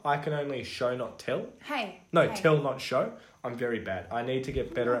storyteller. I can only show, not tell. Hey. No, hey. tell, not show. I'm very bad. I need to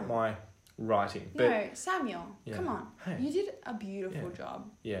get better at my writing. But No, Samuel. Yeah. Come on. Hey. You did a beautiful Yeah. job.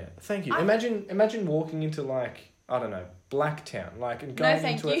 yeah, thank you. I- Imagine walking into like, I don't know, Blacktown, like, and No, going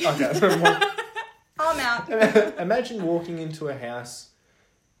thank into you. Okay. I'm out. Imagine walking into a house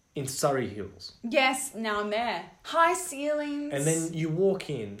in Surrey Hills, Yes, now I'm there. High ceilings. and then you walk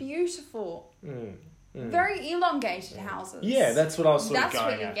in. Beautiful. Mm. Very elongated houses. Yeah, that's what I was sort That's of what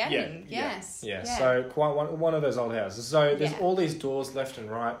going you're at. getting, Yeah, yes, Yeah. yeah. So quite one of those old houses. So there's Yeah. all these doors left and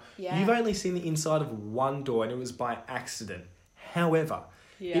right. Yeah. You've only seen the inside of one door, and it was by accident. However,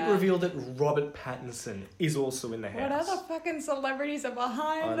 Yeah. it revealed that Robert Pattinson is also in the house. What other fucking celebrities are I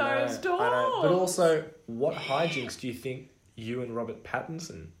behind know, those doors? I know. But also, what hijinks do you think you and Robert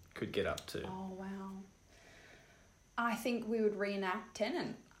Pattinson could get up to? Oh, wow. I think we would reenact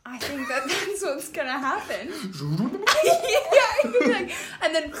Tenet. I think that's what's going to happen. Yeah, like,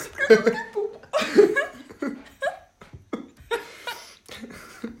 and then...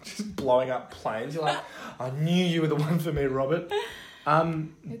 Just blowing up planes. You're like, I knew you were the one for me, Robert.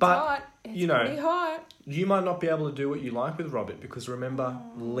 It's But hot. It's you know, pretty hot. you might not be able to do what you like with Robert because remember,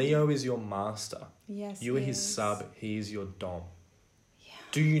 Leo is your master. Yes, You are he his is. sub. He is your dom. Yeah.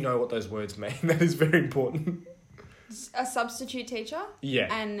 Do you know what those words mean? That is very important. A substitute teacher Yeah.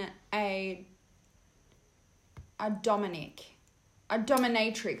 and a Dominic. A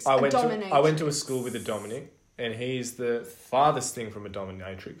dominatrix. I a went dominatrix. to a school with a Dominic, and he's the farthest thing from a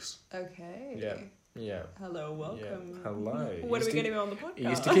dominatrix. Okay. Yeah. Yeah. Hello, welcome. Yeah. Hello. What are we He used to- getting on the podcast? He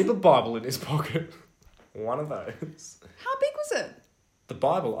used to keep a Bible in his pocket. One of those. How big was it? The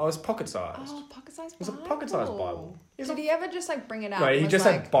Bible. I was pocket-sized. Oh, pocket-sized It was a Bible. pocket-sized Bible. It was Did he ever just like bring it out? No, and he was just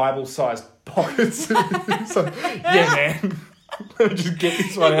like, had Bible-sized pockets. So, yeah, man. Let me just get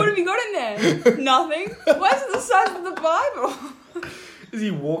this one Like, what out. have you got in there? Nothing. Why is it the size of the Bible? As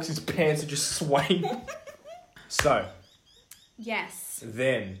he walks, his pants are just swaying. So, Yes.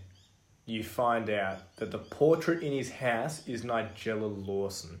 then you find out that the portrait in his house is Nigella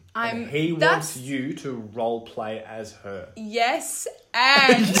Lawson. And he that's- wants you to role play as her. Yes,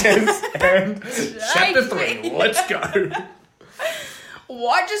 and Yes, and chapter Take 3, me. let's go.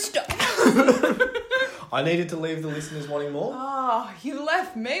 why just stop? I needed to leave the listeners wanting more. Oh, you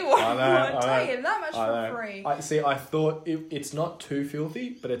left me wanting I know, more. I Take know, it that much I for know. free. I thought it's not too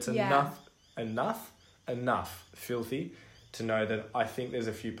filthy, but it's Yeah. enough filthy to know that I think there's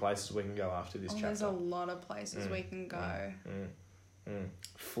a few places we can go after this There's chapter. a lot of places we can go.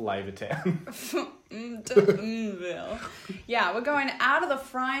 Flavortown. To Mville. Yeah, we're going out of the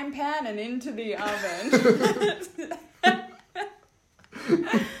frying pan and into the oven.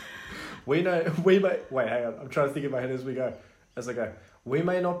 we may wait, hang on. I'm trying to think in my head as I go. We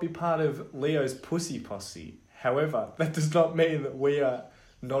may not be part of Leo's pussy posse. However, that does not mean that we are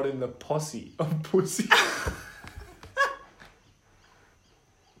not in the posse of pussy.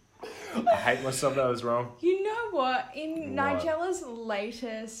 I hate myself that I was wrong. You know what? In What? Nigella's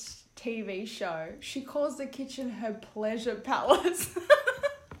latest TV show, she calls the kitchen her pleasure palace.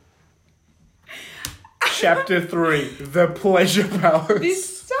 Chapter 3, The Pleasure Palace.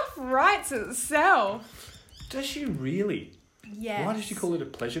 This stuff writes itself. Does she really? Yes. Why does she call it a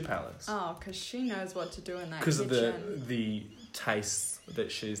pleasure palace? Oh, because she knows what to do in that Because kitchen. of the tastes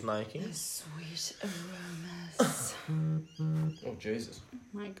that she's making. Sweet aromas. Oh, Jesus.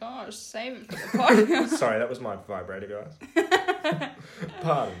 My gosh, save it for the podcast. Sorry, that was my vibrator, guys.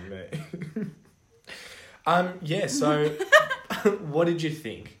 Pardon me. Yeah, so what did you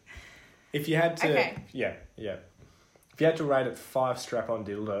think? If you had to... Okay. Yeah. If you had to rate it 5 strap-on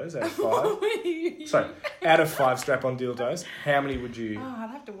dildos out of 5... Sorry, out of 5 strap-on dildos, how many would you... Oh, I'd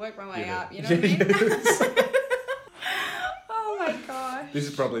have to work my way give it? up, you know what I mean? Oh my gosh. This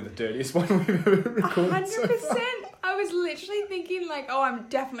is probably the dirtiest one we've ever recorded so far. 100%. I was literally thinking like, oh, I'm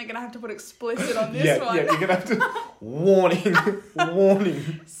definitely going to have to put explicit on this Yeah, one. you're going to have to... Warning.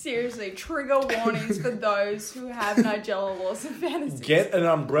 Seriously, trigger warnings for those who have Nigella Lawson fantasies. Get an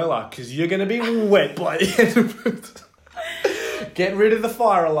umbrella, because you're going to be wet by the end of it. Get rid of the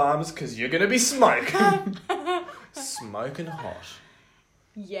fire alarms because you're going to be smoking. Smoking hot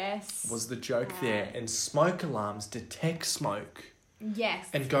Yes. was the joke there. And smoke alarms detect smoke Yes.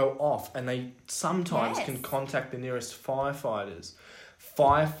 and go off. And they sometimes Yes. can contact the nearest firefighters.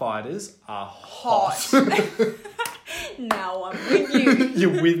 Firefighters are Hot. hot. Now I'm with you.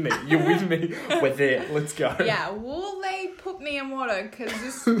 You're with me. You're with me. We're there. Let's go. Yeah, will they put me in water? Because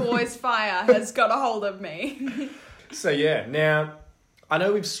this boy's fire has got a hold of me. So yeah, now I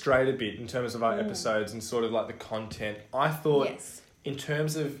know we've strayed a bit in terms of our episodes and sort of like the content. I thought Yes. in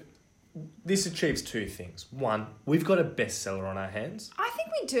terms of this achieves two things. One, we've got a bestseller on our hands. I think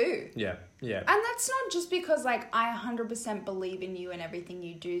we do. Yeah, yeah. And that's not just because, like, I 100% believe in you and everything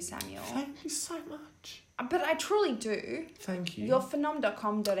you do, Samuel. Thank you so much. But I truly do. Thank you. You're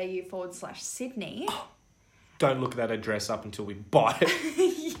phenom.com.au/Sydney. Don't look that address up until we buy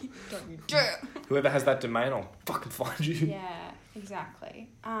it. Don't you dare. Whoever has that domain, I'll fucking find you. Yeah, exactly.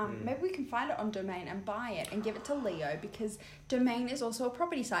 Maybe we can find it on Domain and buy it and give it to Leo, because Domain is also a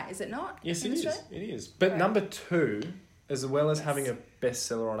property site, is it not? Yes, In it is. Australia? It is. But Right. number two, as well as Yes. having a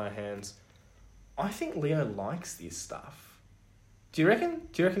bestseller on our hands, I think Leo likes this stuff. Do you reckon?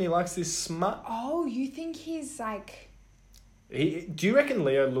 Do you reckon he likes this smut? Oh, you think he's like... Do you reckon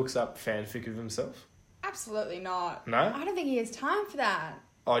Leo looks up fanfic of himself? Absolutely not. No? I don't think he has time for that.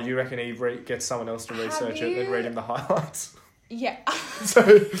 Oh, you reckon he gets someone else to Have research it and you- read him the highlights? Yeah. So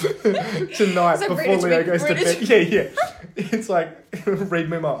tonight, So before British Leo with goes British. to bed, yeah. It's like, read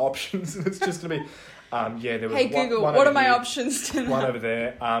me my options. And it's just going to be, yeah, there was Hey one, Google, one what over are my here, options tonight? one over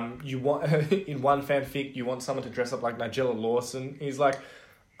there. You want in one fanfic, you want someone to dress up like Nigella Lawson. He's like,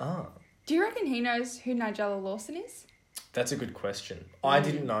 oh, Do you reckon he knows who Nigella Lawson is? that's a good question. I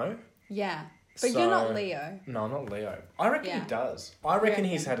didn't know. Yeah. But So- you're not Leo. No, not Leo. I reckon Yeah. he does. I reckon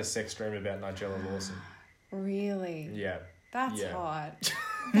he's reckon? had a sex dream about Nigella Lawson. Really? Yeah. That's Yeah. hot.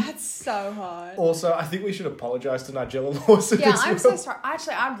 That's so hot. Also, I think we should apologise to Nigella Lawson Yeah, as I'm well. so sorry.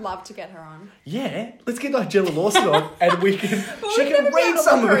 Actually, I'd love to get her on. Yeah, let's get Nigella Lawson on and we can. But she we'd can never be read able to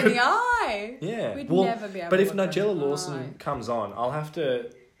some look of her in it. the eye. Yeah, We'd well, never be able but to if look her in Nigella the Lawson eye. comes on, I'll have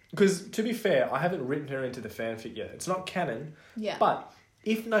to. Because to be fair, I haven't written her into the fanfic yet. It's not canon. Yeah. But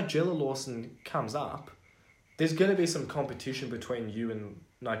if Nigella Lawson comes up, there's going to be some competition between you and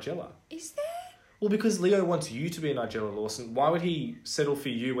Nigella. Is there? Well, because Leo wants you to be Nigella Lawson, why would he settle for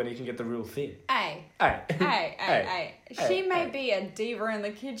you when he can get the real thing? Hey. Hey. Hey. Hey, She may hey. be a diva in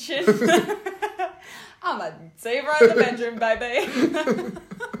the kitchen. I'm a diva in the bedroom, baby.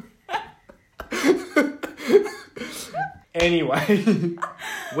 Anyway,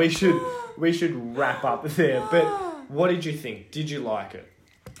 we should wrap up there. But what did you think? Did you like it?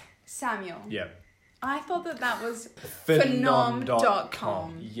 Samuel, Yeah. I thought that was Phenom.com.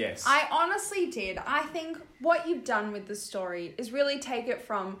 phenom.com. Yes. I honestly did. I think what you've done with the story is really take it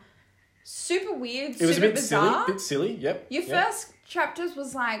from super weird, It was a super bit bizarre. silly. Yep. Your yep. first chapters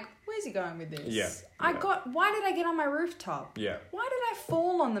was like, where's he going with this? Yeah, I yeah. why did I get on my rooftop? Yeah. Why did I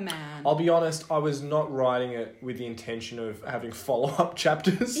fall on the man? I'll be honest, I was not writing it with the intention of having follow-up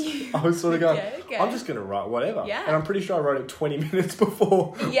chapters. I was sort of going, Okay. I'm just going to write whatever. Yeah. And I'm pretty sure I wrote it 20 minutes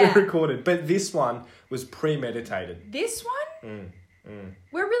before Yeah. we recorded. But this one was premeditated. This one,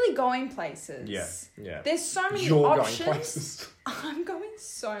 we're really going places. Yeah, yeah. There's so many You're options. going places. I'm going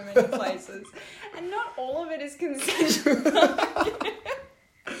so many places. And not all of it is consensual.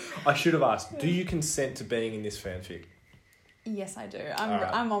 I should have asked, do you consent to being in this fanfic? Yes, I do. Alright.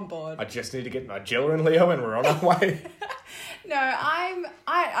 I'm on board. I just need to get Nigella and Leo and we're on our way. No,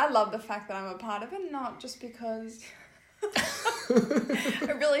 I love the fact that I'm a part of it, not just because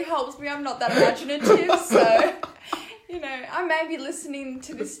it really helps me. I'm not that imaginative, so you know, I may be listening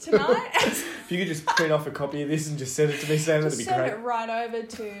to this tonight. If you could just print off a copy of this and just send it to me, Sam, that'd Just be send great. it right over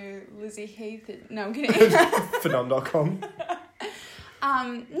to Lizzie Heath. No, I'm kidding. Phenom.com.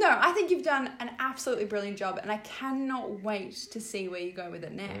 No, I think you've done an absolutely brilliant job, and I cannot wait to see where you go with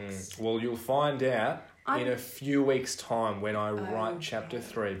it next. Well, you'll find out in I'm- a few weeks' time when I write Okay. chapter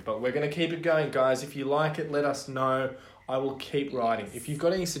 3. But we're going to keep it going, guys. If you like it, let us know. I will keep writing. Yes. If you've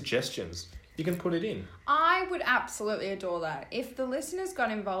got any suggestions, you can put it in. I would absolutely adore that. If the listeners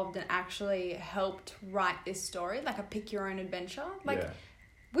got involved and actually helped write this story, like a pick your own adventure, like Yeah.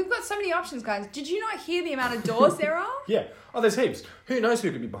 we've got so many options, guys. Did you not hear the amount of doors there are? Yeah. Oh, there's heaps. Who knows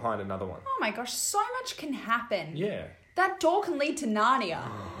who could be behind another one? Oh my gosh, so much can happen. Yeah. That door can lead to Narnia.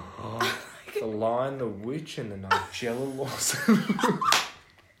 The Lion, the Witch, and the Nigella Lawson.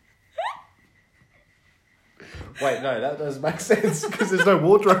 Wait, no, that doesn't make sense because there's no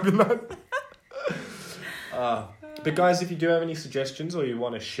wardrobe in that. But guys, if you do have any suggestions or you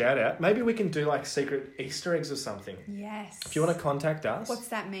want a shout out, maybe we can do like secret Easter eggs or something. Yes. If you want to contact us. What's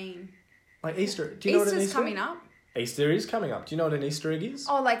that mean? Like Easter. Do you know what an Easter's Easter coming egg? up. Easter is coming up. Do you know what an Easter egg is?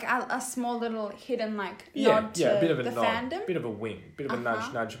 Oh, like a small little hidden nod a bit of to a the nod, fandom? bit of a wink, bit of a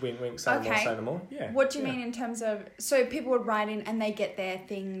nudge, wink, wink, say no more, Okay. say no more. Yeah. What do you mean in terms of... So people would write in and they get their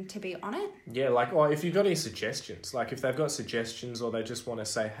thing to be on it? Yeah, like, or if you've got any suggestions, like if they've got suggestions or they just want to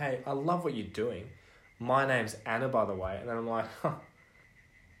say, hey, I love what you're doing. My name's Anna, by the way. And then I'm like,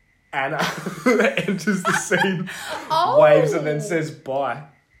 Anna enters the scene, Oh! waves and then says bye.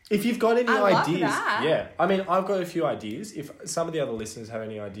 If you've got any I love ideas, that. yeah. I mean, I've got a few ideas. If some of the other listeners have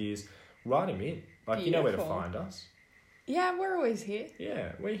any ideas, write them in. Like, you know where to Beautiful. find us. Yeah, we're always here.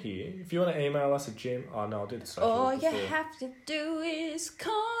 Yeah, we're here. If you want to email us at Jim... Oh, no, I'll do the social All you before. have to do is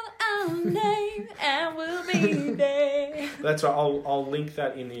call our name and we'll be there. That's right. I'll link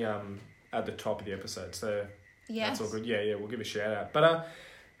that in the at the top of the episode. So Yes. that's all good. Yeah, we'll give a shout out. But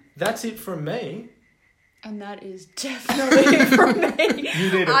that's it from me. And that is definitely from me.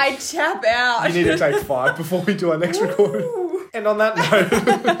 You need I tap out. You need to take 5 before we do our next recording. And on that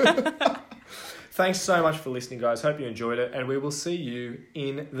note, thanks so much for listening, guys. Hope you enjoyed it, and we will see you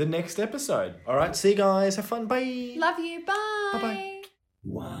in the next episode. All right, see you guys. Have fun. Bye. Love you. Bye. Bye-bye.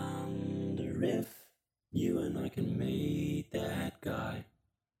 Wonder if you and I can meet that guy.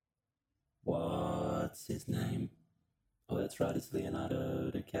 What's his name? Oh, that's right, it's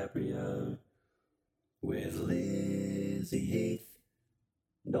Leonardo DiCaprio. With Lizzie Heath.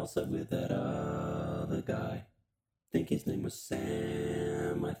 And also with that other guy. Think his name was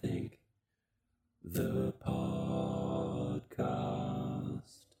Sam, I think. The